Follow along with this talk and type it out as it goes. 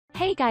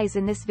Hey guys,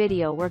 in this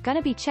video we're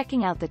gonna be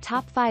checking out the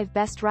top 5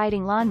 best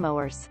riding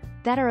lawnmowers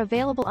that are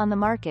available on the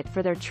market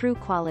for their true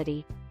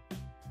quality.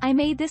 I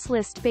made this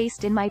list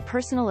based in my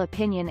personal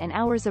opinion and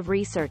hours of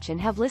research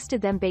and have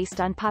listed them based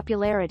on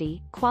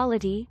popularity,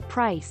 quality,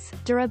 price,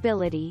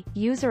 durability,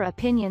 user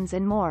opinions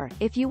and more.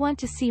 If you want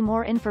to see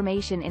more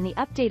information in the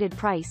updated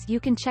price, you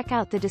can check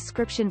out the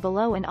description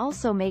below and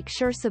also make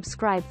sure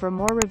subscribe for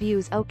more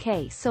reviews.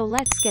 Okay, so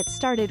let's get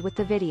started with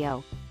the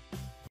video.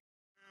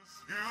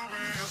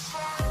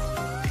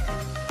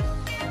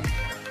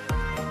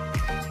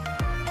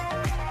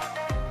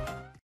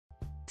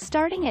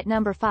 Starting at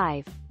number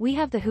 5, we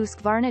have the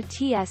Husqvarna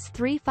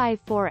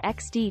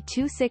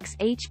TS354XD26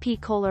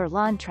 HP Kohler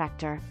lawn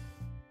tractor.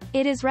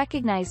 It is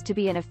recognized to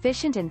be an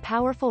efficient and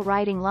powerful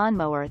riding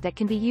lawnmower that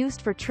can be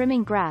used for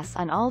trimming grass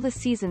on all the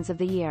seasons of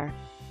the year.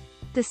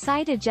 The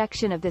side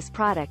ejection of this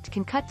product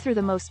can cut through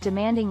the most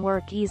demanding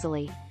work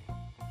easily.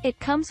 It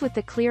comes with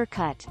the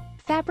clear-cut,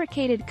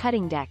 fabricated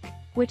cutting deck,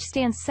 which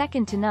stands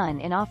second to none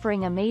in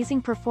offering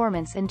amazing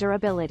performance and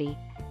durability.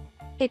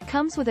 It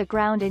comes with a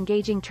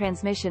ground-engaging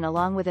transmission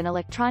along with an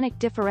electronic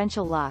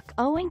differential lock,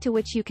 owing to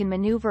which you can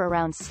maneuver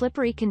around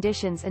slippery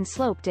conditions and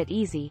sloped at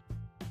easy.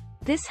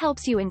 This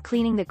helps you in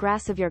cleaning the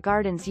grass of your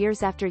gardens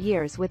years after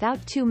years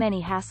without too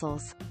many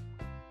hassles.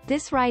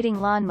 This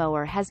riding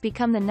lawnmower has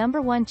become the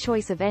 #1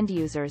 choice of end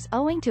users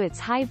owing to its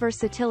high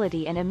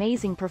versatility and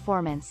amazing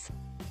performance.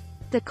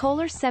 The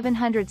Kohler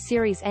 700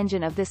 series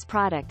engine of this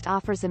product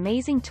offers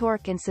amazing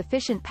torque and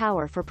sufficient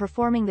power for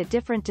performing the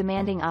different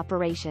demanding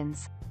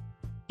operations.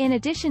 In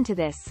addition to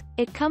this,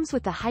 it comes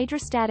with the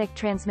hydrostatic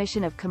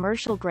transmission of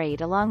commercial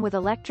grade along with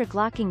electric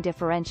locking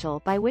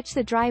differential by which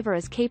the driver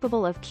is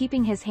capable of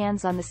keeping his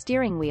hands on the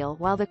steering wheel,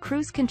 while the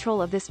cruise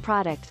control of this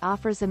product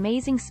offers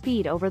amazing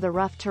speed over the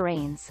rough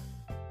terrains.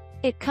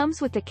 It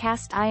comes with the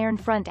cast iron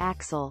front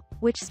axle,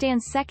 which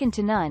stands second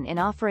to none in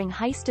offering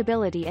high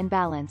stability and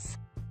balance.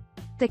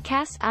 The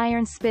cast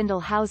iron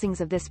spindle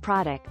housings of this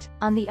product,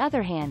 on the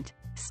other hand,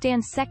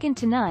 stand second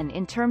to none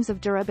in terms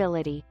of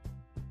durability.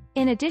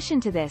 In addition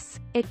to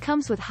this, it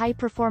comes with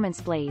high-performance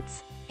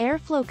blades,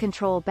 airflow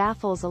control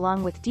baffles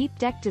along with deep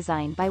deck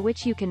design by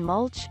which you can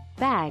mulch,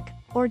 bag,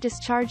 or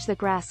discharge the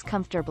grass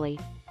comfortably.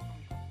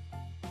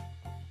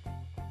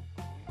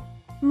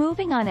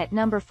 Moving on at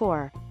number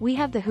 4, we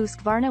have the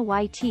Husqvarna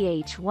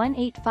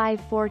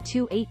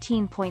YTH-18542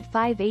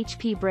 18.5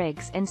 HP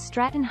Briggs &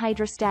 Stratton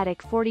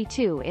Hydrostatic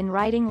 42 in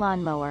riding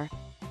lawnmower.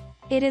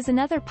 It is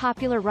another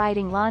popular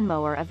riding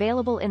lawnmower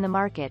available in the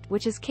market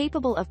which is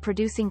capable of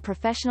producing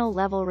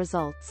professional-level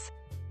results.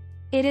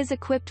 It is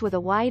equipped with a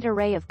wide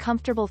array of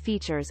comfortable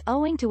features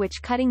owing to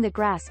which cutting the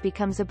grass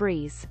becomes a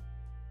breeze.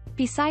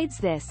 Besides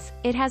this,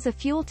 it has a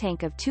fuel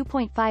tank of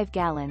 2.5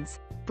 gallons,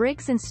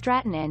 Briggs &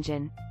 Stratton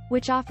engine,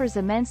 which offers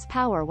immense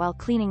power while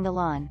cleaning the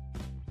lawn.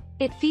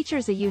 It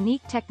features a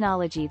unique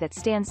technology that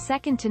stands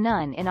second to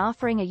none in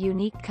offering a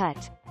unique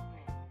cut.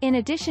 In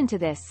addition to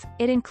this,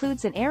 it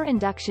includes an air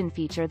induction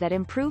feature that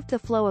improved the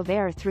flow of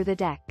air through the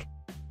deck.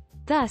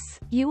 Thus,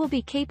 you will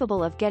be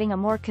capable of getting a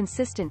more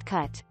consistent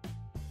cut.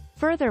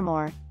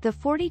 Furthermore, the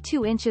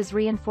 42 inches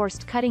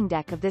reinforced cutting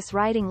deck of this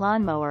riding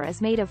lawnmower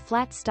is made of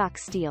flat stock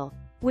steel,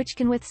 which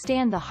can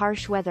withstand the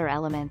harsh weather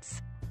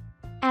elements.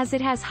 As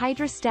it has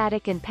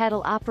hydrostatic and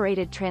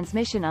pedal-operated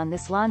transmission on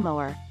this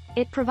lawnmower,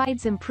 it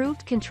provides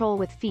improved control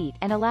with feet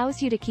and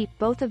allows you to keep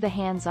both of the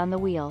hands on the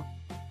wheel.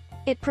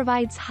 It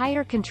provides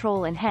higher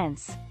control and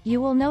hence, you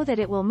will know that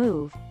it will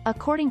move,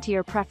 according to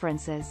your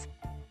preferences.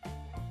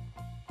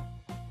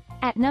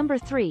 At number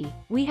 3,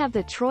 we have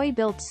the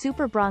Troy-Bilt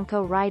Super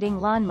Bronco riding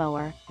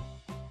lawnmower.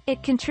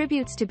 It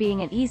contributes to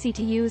being an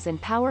easy-to-use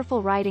and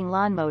powerful riding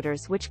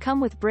lawnmowers which come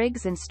with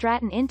Briggs &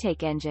 Stratton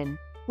intake engine,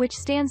 which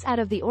stands out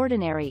of the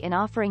ordinary in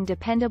offering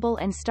dependable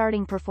and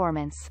starting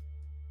performance.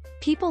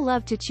 People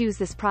love to choose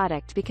this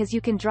product because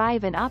you can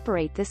drive and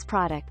operate this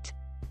product.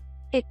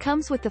 It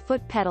comes with the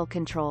foot pedal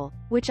control,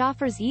 which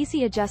offers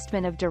easy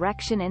adjustment of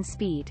direction and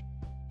speed.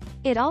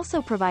 It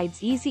also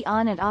provides easy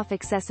on and off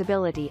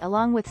accessibility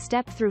along with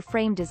step-through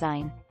frame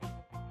design.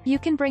 You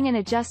can bring an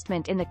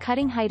adjustment in the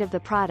cutting height of the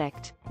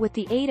product, with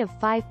the aid of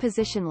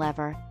 5-position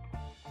lever.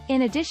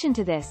 In addition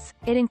to this,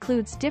 it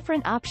includes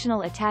different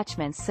optional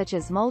attachments such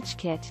as mulch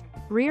kit,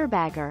 rear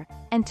bagger,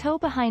 and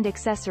tow-behind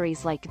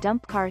accessories like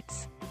dump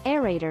carts,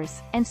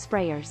 aerators, and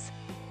sprayers.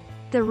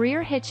 The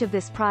rear hitch of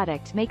this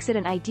product makes it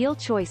an ideal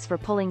choice for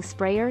pulling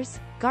sprayers,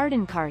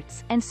 garden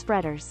carts, and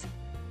spreaders.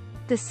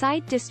 The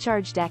side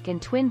discharge deck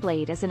and twin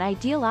blade is an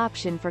ideal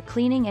option for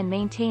cleaning and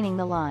maintaining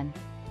the lawn.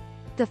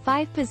 The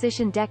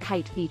 5-position deck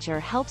height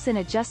feature helps in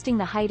adjusting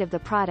the height of the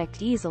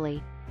product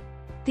easily.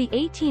 The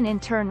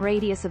 18-in turn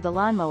radius of the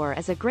lawnmower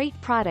is a great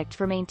product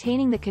for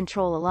maintaining the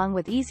control along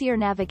with easier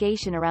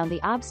navigation around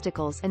the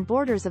obstacles and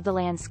borders of the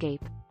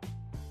landscape.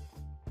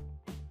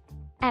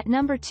 At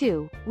number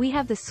 2, we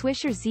have the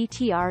Swisher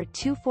ZTR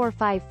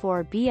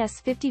 2454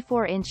 BS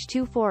 54-inch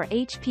 24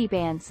 HP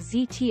Bands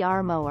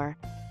ZTR mower.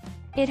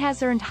 It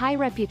has earned high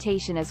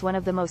reputation as one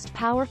of the most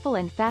powerful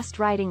and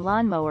fast-riding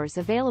lawnmowers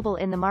available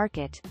in the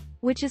market,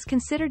 which is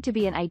considered to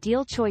be an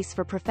ideal choice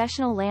for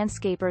professional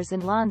landscapers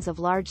and lawns of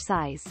large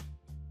size.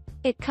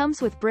 It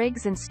comes with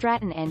Briggs and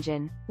Stratton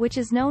engine, which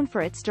is known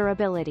for its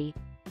durability.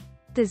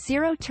 The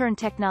zero-turn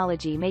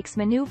technology makes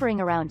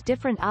maneuvering around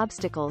different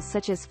obstacles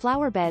such as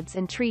flower beds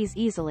and trees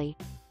easily.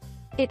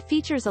 It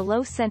features a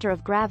low center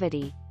of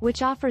gravity,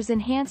 which offers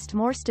enhanced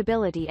more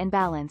stability and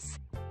balance.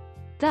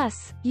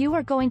 Thus, you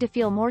are going to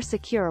feel more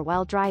secure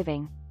while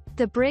driving.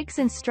 The Briggs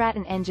 &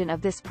 Stratton engine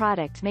of this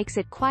product makes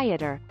it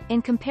quieter,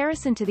 in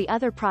comparison to the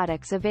other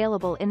products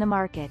available in the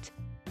market.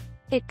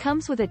 It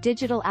comes with a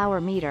digital hour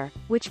meter,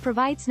 which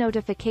provides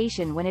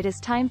notification when it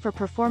is time for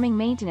performing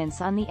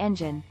maintenance on the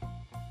engine.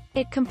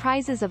 It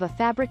comprises of a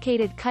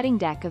fabricated cutting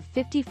deck of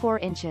 54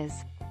 inches.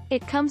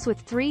 It comes with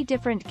 3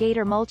 different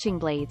gator mulching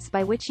blades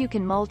by which you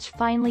can mulch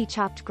finely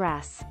chopped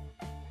grass.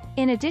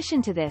 In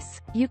addition to this,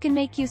 you can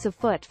make use of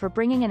foot for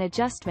bringing an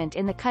adjustment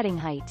in the cutting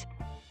height.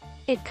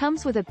 It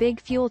comes with a big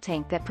fuel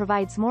tank that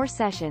provides more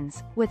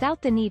sessions,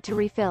 without the need to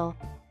refill.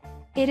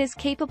 It is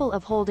capable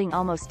of holding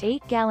almost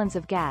 8 gallons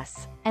of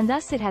gas, and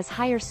thus it has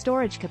higher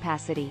storage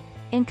capacity,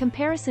 in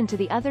comparison to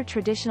the other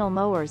traditional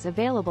mowers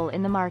available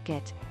in the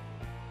market.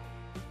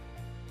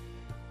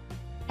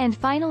 And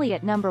finally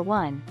at number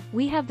 1,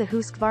 we have the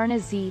Husqvarna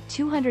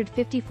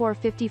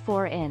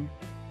Z254-54N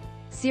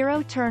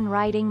Zero-Turn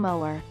Riding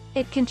Mower.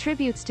 It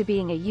contributes to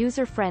being a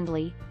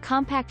user-friendly,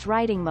 compact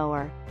riding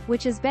mower,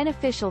 which is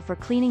beneficial for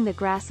cleaning the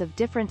grass of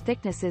different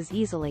thicknesses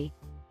easily.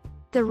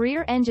 The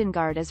rear engine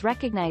guard is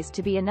recognized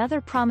to be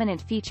another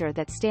prominent feature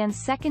that stands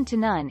second to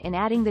none in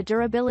adding the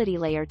durability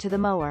layer to the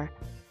mower.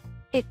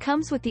 It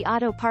comes with the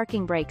auto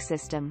parking brake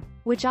system,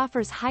 which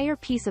offers higher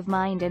peace of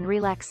mind and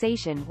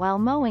relaxation while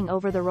mowing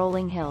over the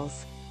rolling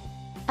hills.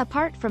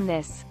 Apart from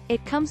this,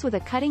 it comes with a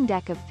cutting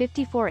deck of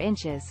 54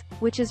 inches,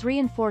 which is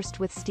reinforced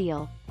with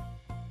steel.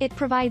 It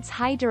provides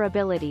high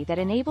durability that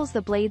enables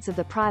the blades of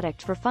the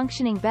product for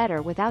functioning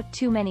better without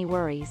too many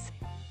worries.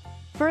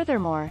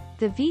 Furthermore,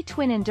 the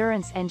V-twin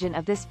endurance engine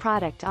of this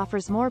product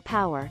offers more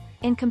power,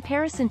 in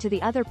comparison to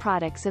the other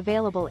products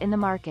available in the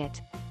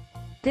market.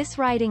 This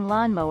riding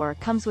lawnmower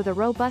comes with a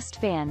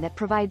robust fan that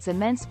provides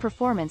immense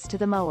performance to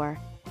the mower.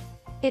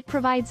 It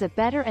provides a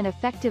better and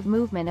effective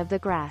movement of the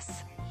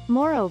grass.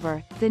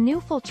 Moreover, the new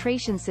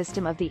filtration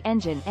system of the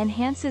engine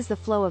enhances the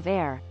flow of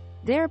air,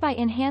 thereby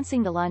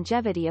enhancing the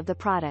longevity of the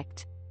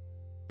product.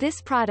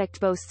 This product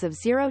boasts of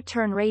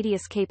zero-turn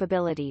radius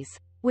capabilities,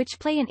 which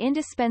play an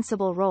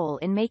indispensable role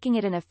in making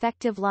it an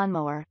effective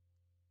lawnmower.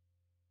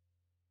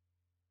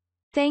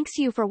 Thanks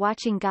you for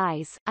watching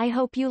guys, I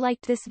hope you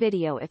liked this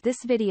video. If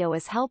this video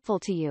is helpful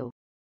to you,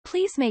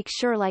 please make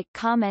sure like,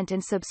 comment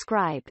and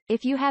subscribe.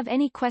 If you have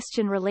any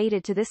question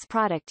related to this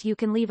product you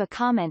can leave a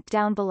comment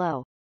down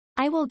below.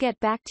 I will get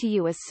back to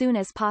you as soon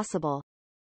as possible.